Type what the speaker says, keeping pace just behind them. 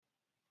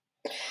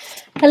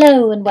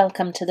Hello and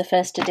welcome to the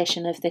first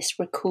edition of this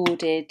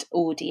recorded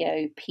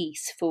audio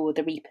piece for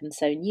the Reap and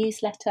Sow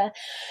newsletter.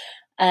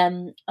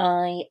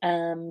 I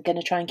am going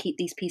to try and keep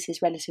these pieces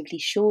relatively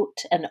short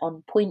and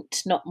on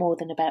point, not more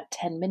than about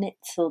 10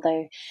 minutes,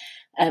 although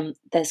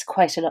there's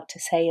quite a lot to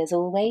say as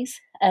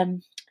always.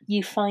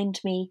 You find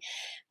me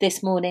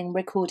this morning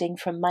recording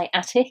from my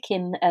attic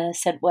in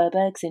St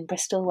Werburgh's in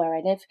Bristol, where I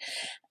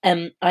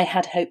live. I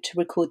had hoped to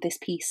record this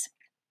piece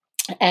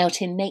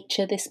out in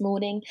nature this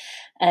morning,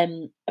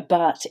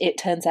 but it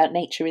turns out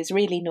nature is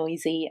really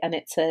noisy, and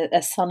it's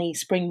a sunny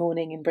spring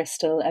morning in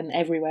Bristol, and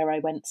everywhere I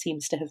went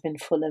seems to have been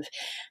full of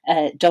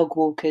dog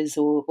walkers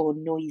or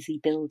noisy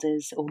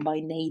builders or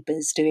my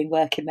neighbours doing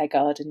work in their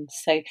gardens.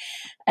 So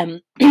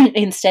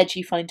instead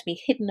you find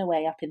me hidden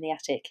away up in the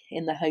attic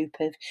in the hope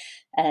of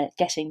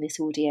getting this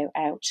audio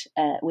out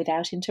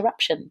without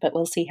interruption, but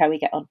we'll see how we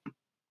get on.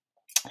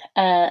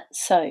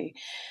 So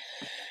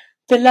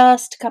the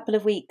last couple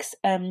of weeks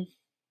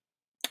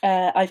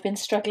I've been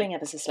struggling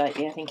ever so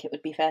slightly, I think it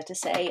would be fair to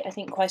say. I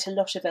think quite a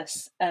lot of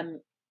us,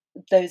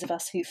 those of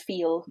us who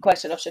feel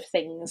quite a lot of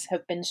things,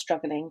 have been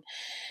struggling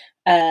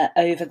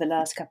over the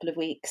last couple of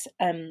weeks,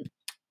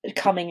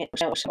 coming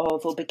out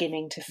of or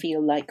beginning to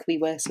feel like we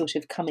were sort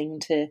of coming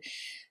to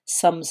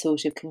some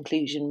sort of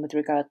conclusion with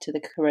regard to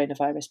the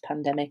coronavirus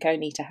pandemic,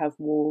 only to have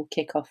war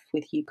kick off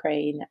with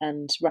Ukraine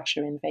and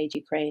Russia invade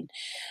Ukraine,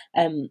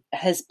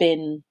 has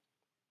been,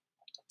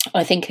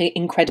 I think,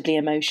 incredibly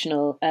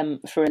emotional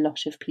for a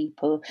lot of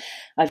people.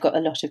 I've got a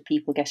lot of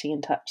people getting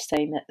in touch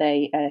saying that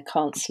they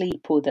can't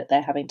sleep, or that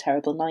they're having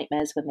terrible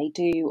nightmares when they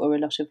do, or a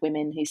lot of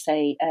women who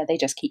say they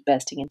just keep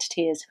bursting into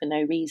tears for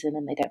no reason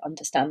and they don't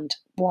understand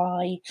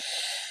why.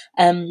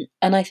 And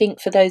I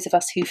think for those of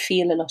us who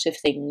feel a lot of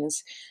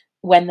things,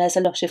 when there's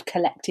a lot of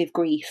collective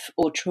grief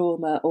or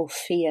trauma or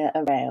fear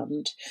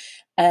around,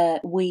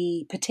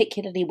 we,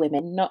 particularly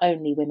women, not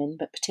only women,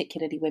 but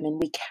particularly women,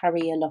 we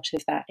carry a lot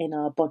of that in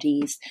our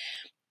bodies,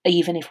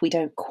 even if we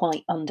don't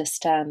quite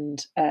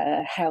understand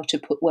how to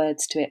put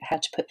words to it, how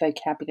to put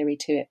vocabulary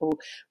to it, or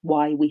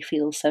why we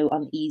feel so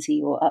uneasy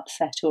or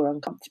upset or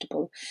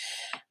uncomfortable.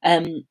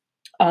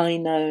 I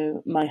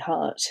know my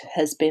heart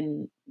has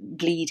been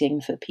bleeding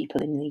for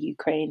people in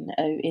Ukraine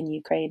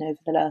over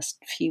the last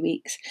few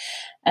weeks,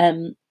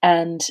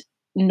 and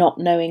not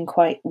knowing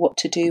quite what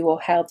to do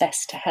or how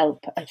best to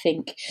help. I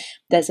think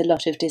there's a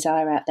lot of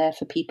desire out there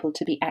for people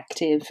to be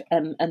active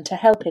and to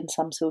help in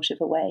some sort of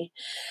a way.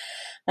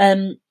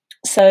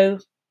 So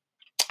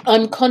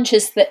I'm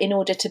conscious that in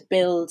order to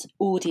build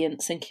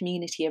audience and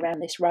community around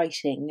this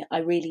writing, I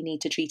really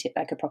need to treat it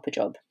like a proper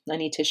job. I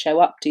need to show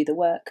up, do the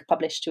work,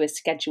 publish to a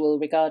schedule,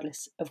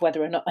 regardless of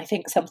whether or not I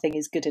think something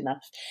is good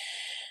enough.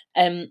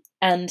 And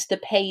the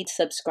paid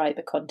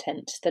subscriber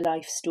content, the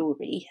life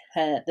story,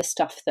 the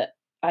stuff that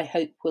I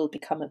hope will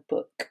become a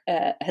book,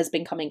 has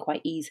been coming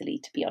quite easily,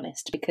 to be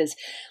honest, because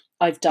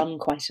I've done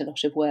quite a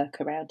lot of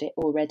work around it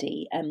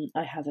already.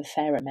 I have a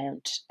fair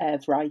amount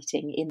of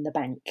writing in the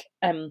bank.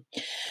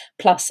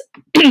 Plus,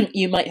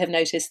 you might have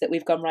noticed that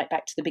we've gone right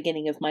back to the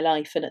beginning of my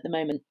life, and at the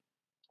moment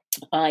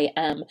I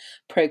am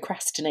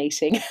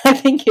procrastinating. I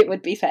think it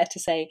would be fair to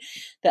say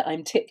that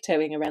I'm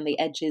tiptoeing around the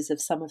edges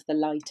of some of the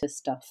lighter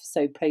stuff.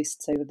 So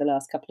posts over the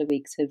last couple of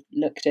weeks have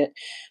looked at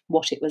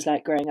what it was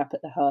like growing up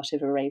at the heart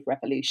of a rave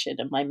revolution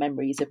and my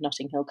memories of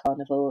Notting Hill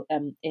Carnival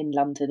in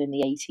London in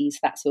the 80s,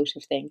 that sort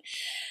of thing.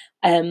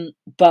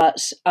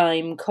 But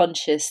I'm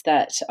conscious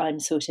that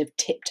I'm sort of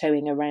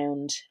tiptoeing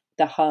around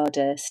the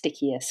harder,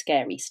 stickier,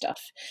 scary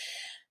stuff.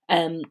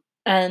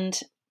 And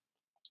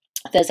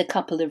there's a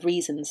couple of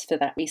reasons for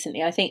that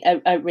recently. I think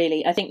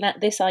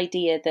that this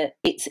idea that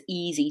it's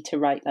easy to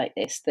write like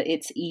this, that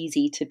it's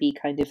easy to be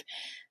kind of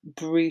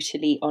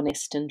brutally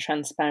honest and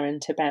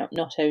transparent about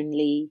not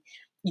only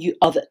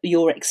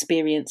your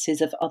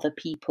experiences of other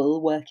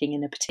people working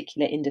in a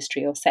particular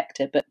industry or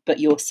sector, but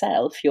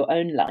yourself, your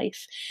own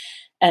life,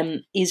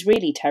 is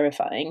really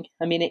terrifying.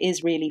 I mean, it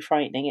is really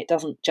frightening. It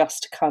doesn't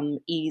just come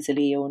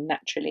easily or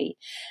naturally.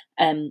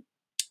 In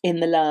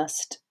the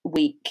last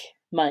week,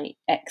 my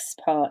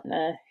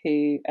ex-partner,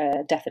 who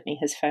definitely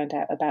has found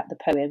out about the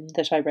poem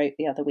that I wrote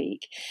the other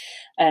week,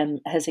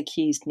 has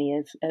accused me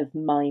of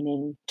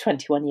mining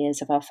 21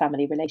 years of our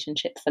family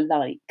relationship for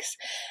likes.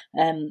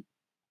 And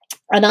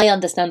I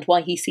understand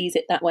why he sees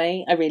it that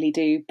way. I really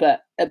do,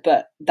 but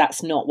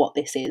that's not what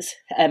this is.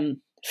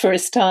 For a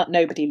start,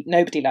 nobody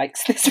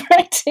likes this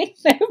writing.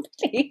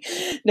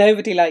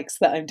 Nobody likes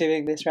that I'm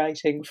doing this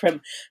writing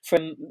from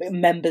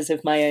members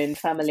of my own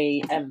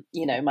family.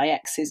 My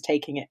ex is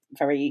taking it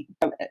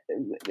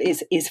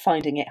is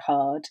finding it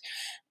hard.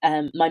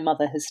 My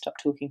mother has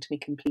stopped talking to me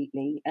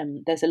completely.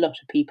 There's a lot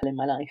of people in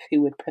my life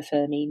who would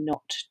prefer me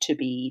not to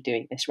be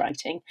doing this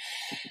writing.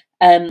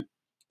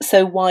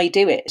 So why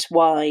do it?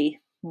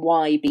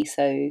 Why be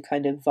so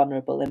kind of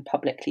vulnerable and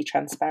publicly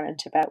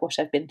transparent about what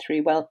I've been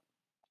through? Well,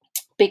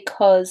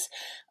 because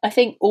I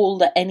think all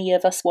that any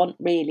of us want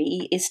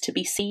really is to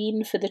be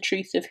seen for the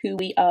truth of who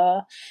we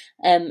are.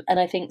 And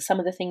I think some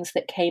of the things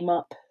that came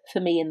up for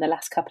me in the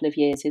last couple of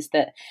years is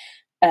that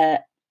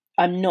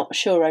I'm not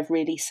sure I've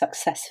really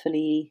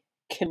successfully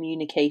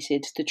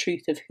communicated the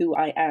truth of who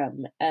I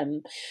am.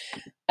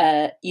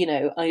 I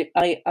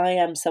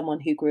am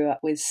someone who grew up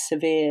with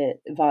severe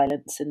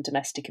violence and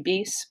domestic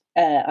abuse.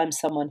 I'm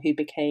someone who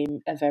became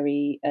a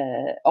very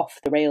off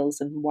the rails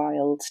and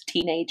wild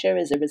teenager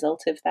as a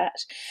result of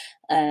that.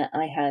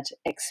 I had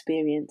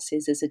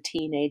experiences as a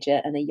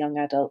teenager and a young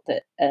adult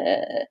that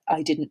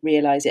I didn't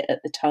realize it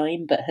at the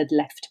time, but had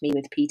left me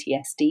with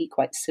PTSD,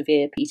 quite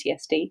severe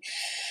PTSD.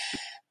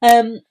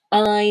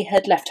 I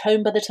had left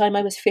home by the time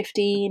I was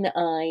 15.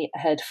 I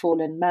had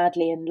fallen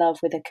madly in love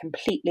with a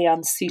completely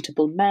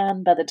unsuitable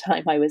man by the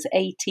time I was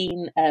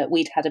 18.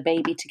 We'd had a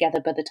baby together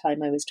by the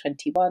time I was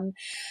 21.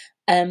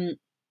 Um,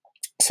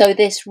 so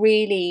this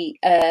really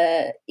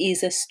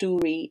is a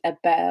story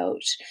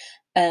about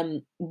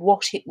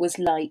what it was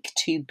like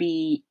to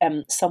be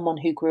someone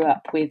who grew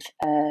up with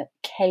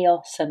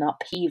chaos and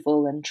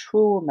upheaval and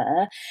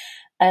trauma,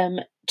 um,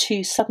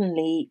 to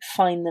suddenly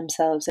find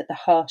themselves at the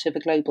heart of a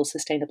global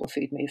sustainable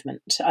food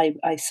movement.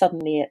 I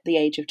suddenly, at the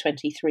age of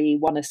 23,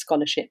 won a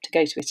scholarship to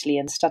go to Italy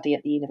and study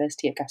at the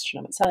University of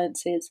Gastronomic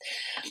Sciences,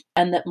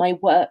 and that my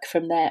work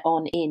from there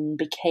on in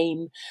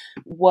became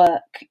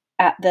work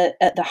at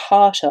the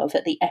heart of,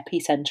 at the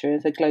epicenter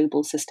of a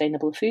global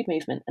sustainable food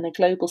movement, and a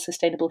global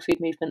sustainable food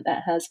movement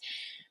that has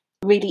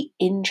really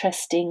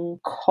interesting,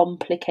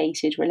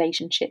 complicated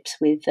relationships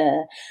with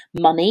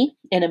money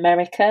in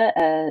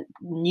America,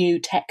 new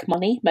tech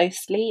money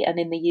mostly, and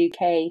in the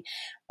UK,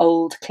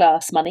 old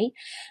class money.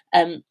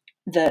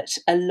 That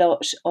a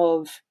lot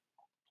of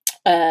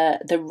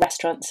the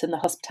restaurants and the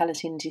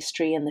hospitality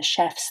industry and the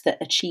chefs that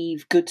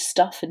achieve good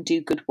stuff and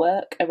do good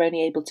work are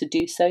only able to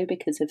do so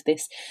because of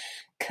this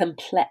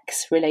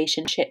complex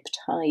relationship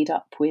tied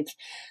up with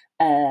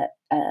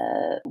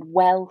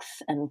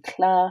wealth and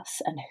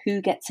class and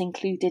who gets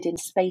included in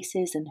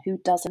spaces and who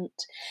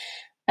doesn't.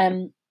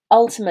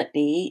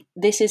 Ultimately,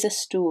 this is a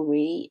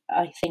story,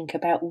 I think,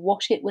 about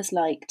what it was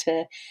like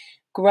to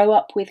grow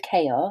up with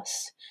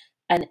chaos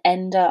and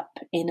end up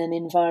in an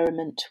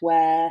environment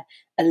where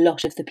a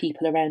lot of the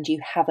people around you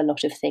have a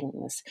lot of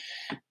things.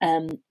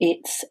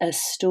 It's a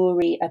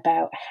story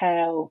about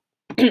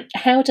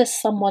how does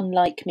someone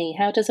like me,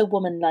 how does a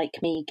woman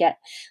like me get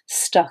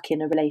stuck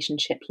in a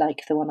relationship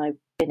like the one I've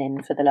been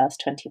in for the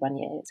last 21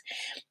 years?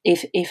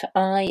 If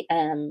I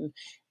am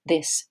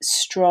this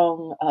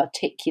strong,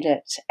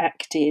 articulate,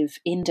 active,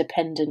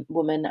 independent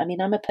woman, I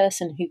mean, I'm a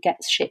person who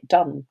gets shit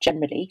done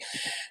generally.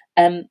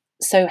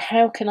 So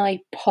how can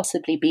I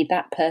possibly be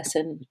that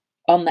person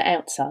on the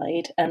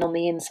outside and on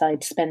the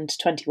inside spend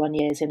 21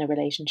 years in a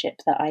relationship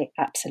that I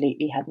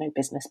absolutely had no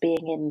business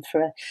being in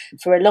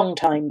for a long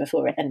time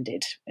before it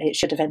ended? It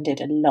should have ended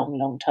a long,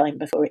 long time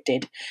before it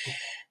did.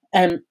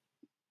 Um,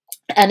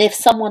 and if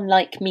someone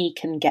like me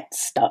can get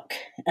stuck,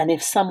 and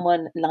if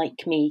someone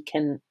like me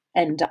can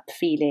end up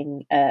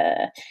feeling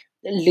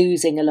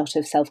losing a lot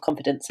of self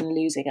confidence and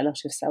losing a lot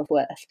of self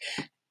worth,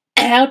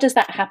 how does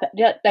that happen?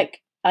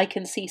 Like, I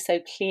can see so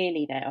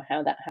clearly now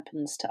how that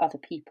happens to other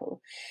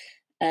people.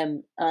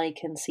 I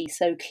can see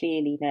so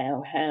clearly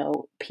now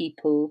how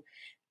people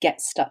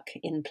get stuck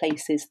in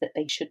places that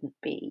they shouldn't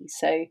be.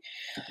 So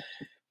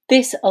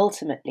this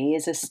ultimately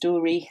is a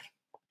story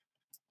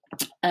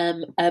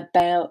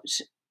about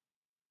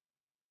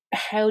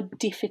how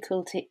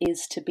difficult it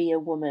is to be a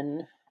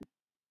woman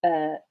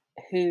uh,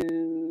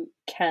 who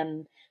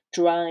can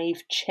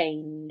drive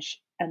change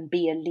and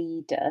be a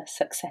leader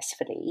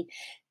successfully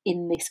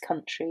in this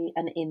country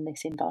and in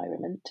this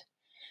environment.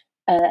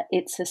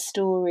 It's a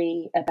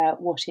story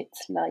about what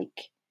it's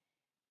like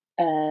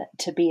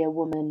to be a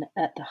woman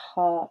at the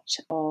heart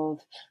of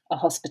a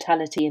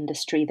hospitality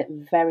industry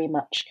that very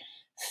much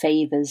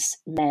favours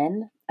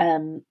men.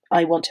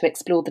 I want to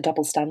explore the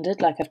double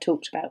standard, like I've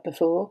talked about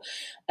before.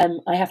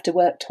 I have to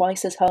work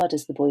twice as hard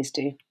as the boys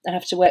do. I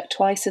have to work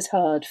twice as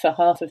hard for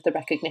half of the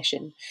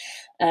recognition.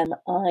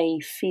 I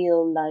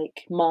feel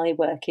like my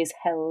work is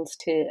held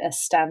to a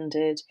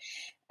standard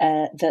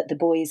that the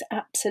boys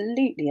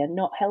absolutely are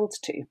not held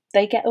to.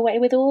 They get away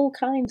with all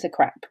kinds of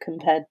crap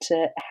compared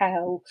to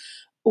how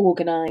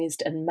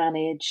organised and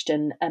managed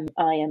and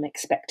I am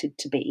expected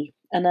to be.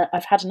 And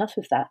I've had enough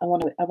of that. I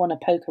want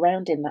to poke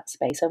around in that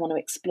space. I want to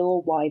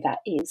explore why that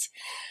is,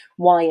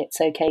 why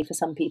it's okay for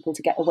some people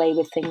to get away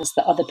with things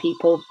that other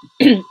people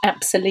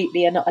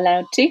absolutely are not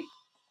allowed to.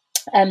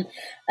 Um,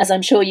 as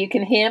I'm sure you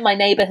can hear, my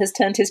neighbour has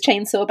turned his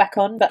chainsaw back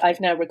on, but I've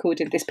now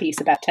recorded this piece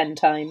about 10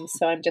 times,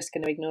 so I'm just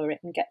going to ignore it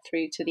and get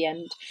through to the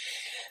end.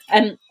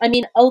 I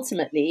mean,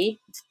 ultimately,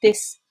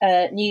 this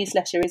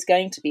newsletter is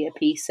going to be a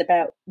piece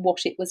about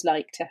what it was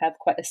like to have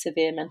quite a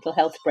severe mental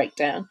health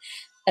breakdown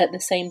at the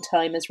same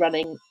time as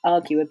running,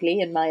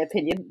 arguably, in my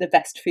opinion, the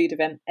best food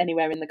event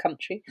anywhere in the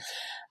country.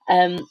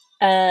 And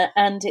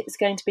it's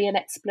going to be an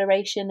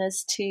exploration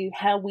as to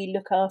how we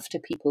look after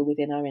people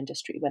within our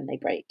industry when they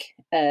break.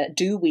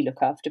 Do we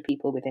look after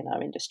people within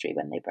our industry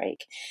when they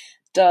break?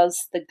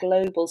 Does the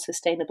global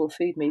sustainable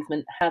food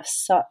movement have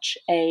such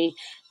a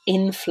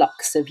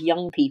influx of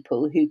young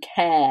people who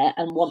care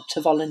and want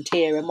to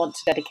volunteer and want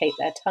to dedicate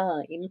their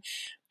time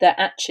that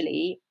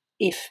actually,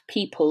 if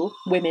people,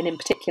 women in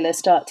particular,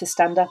 start to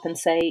stand up and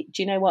say,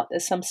 do you know what,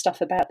 there's some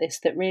stuff about this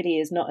that really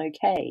is not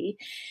okay,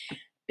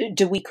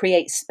 do we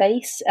create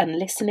space and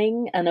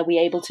listening, and are we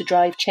able to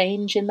drive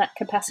change in that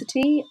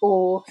capacity?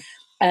 Or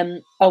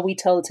are we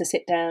told to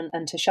sit down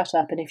and to shut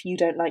up, and if you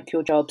don't like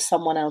your job,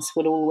 someone else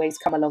will always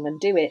come along and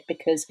do it,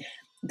 because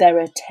there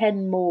are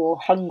 10 more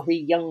hungry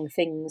young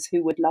things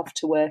who would love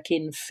to work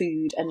in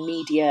food and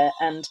media,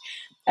 and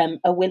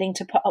are willing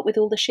to put up with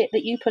all the shit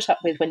that you put up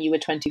with when you were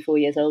 24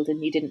 years old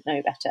and you didn't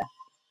know better.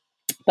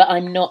 But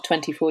I'm not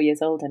 24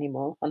 years old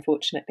anymore,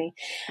 unfortunately,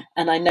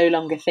 and I no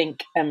longer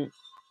think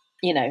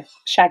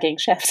shagging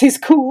chefs is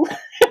cool.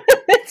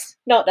 It's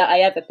not that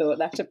I ever thought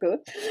that, of course.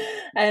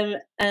 I'm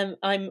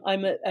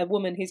a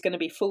woman who's going to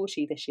be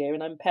 40 this year,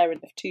 and I'm a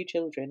parent of 2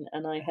 children,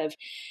 and I have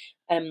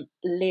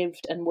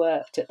lived and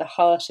worked at the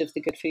heart of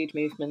the good food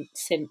movement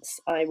since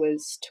I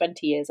was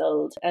 20 years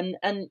old. And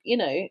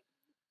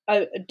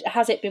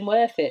has it been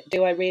worth it?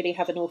 Do I really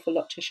have an awful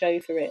lot to show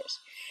for it?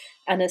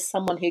 And as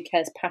someone who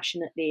cares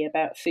passionately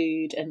about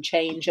food and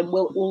change and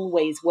will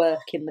always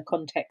work in the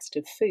context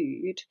of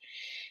food,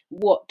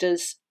 what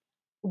does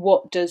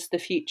the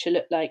future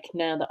look like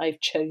now that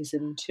I've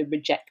chosen to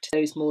reject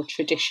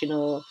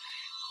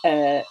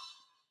uh,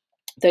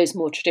 those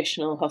more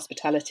traditional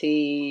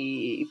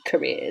hospitality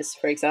careers,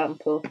 for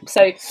example?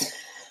 So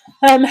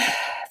um,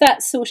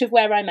 that's sort of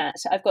where I'm at.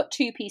 I've got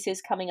 2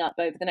 pieces coming up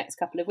over the next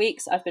couple of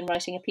weeks. I've been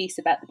writing a piece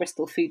about the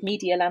Bristol food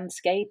media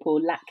landscape,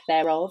 or lack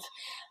thereof,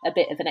 a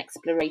bit of an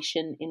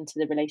exploration into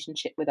the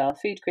relationship with our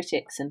food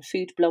critics and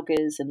food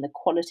bloggers and the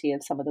quality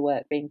of some of the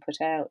work being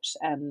put out,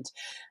 and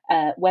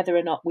whether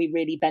or not we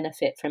really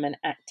benefit from an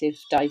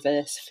active,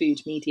 diverse food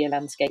media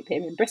landscape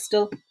here in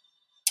Bristol.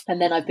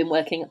 And then I've been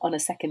working on a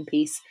second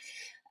piece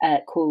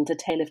called A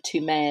Tale of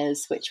Two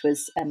Mayors, which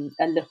was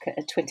a look at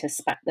a Twitter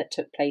spat that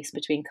took place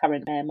between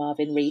current Mayor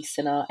Marvin Rees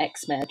and our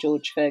ex-Mayor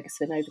George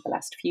Ferguson over the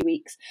last few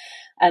weeks.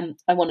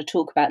 I want to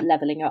talk about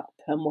levelling up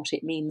and what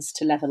it means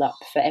to level up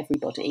for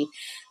everybody,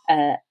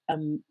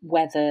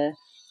 whether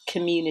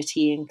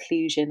community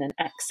inclusion and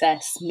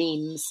access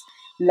means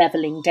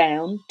levelling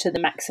down to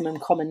the maximum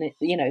common,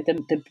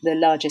 the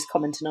largest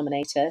common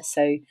denominator,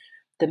 so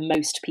the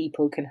most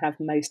people can have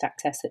most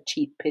access at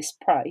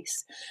cheapest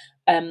price,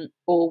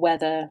 or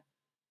whether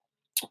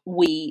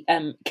we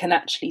can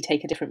actually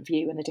take a different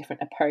view and a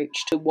different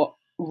approach to what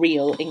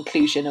real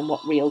inclusion and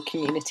what real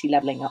community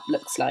levelling up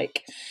looks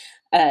like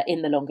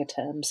in the longer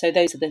term. So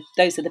those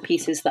are the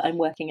pieces that I'm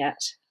working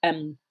at.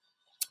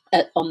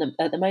 At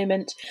the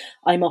moment.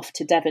 I'm off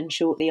to Devon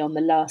shortly on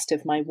the last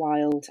of my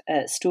wild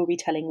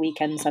storytelling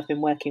weekends. I've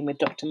been working with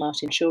Dr.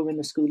 Martin Shaw in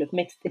the School of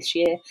Myth this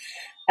year.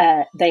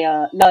 They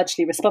are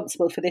largely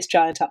responsible for this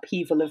giant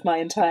upheaval of my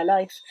entire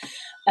life,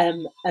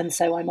 and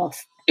so I'm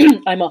off.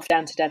 I'm off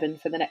down to Devon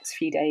for the next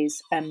few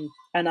days, and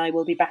I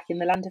will be back in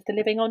the land of the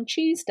living on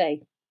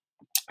Tuesday.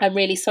 I'm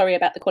really sorry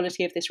about the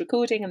quality of this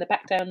recording and the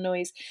background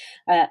noise.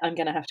 I'm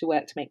going to have to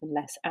work to make them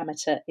less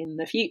amateur in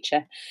the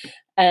future.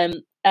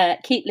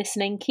 Keep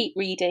listening, keep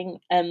reading.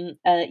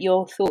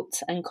 Your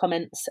thoughts and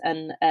comments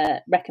and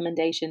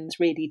recommendations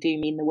really do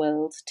mean the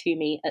world to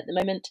me at the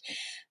moment.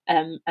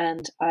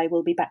 And I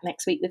will be back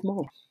next week with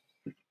more.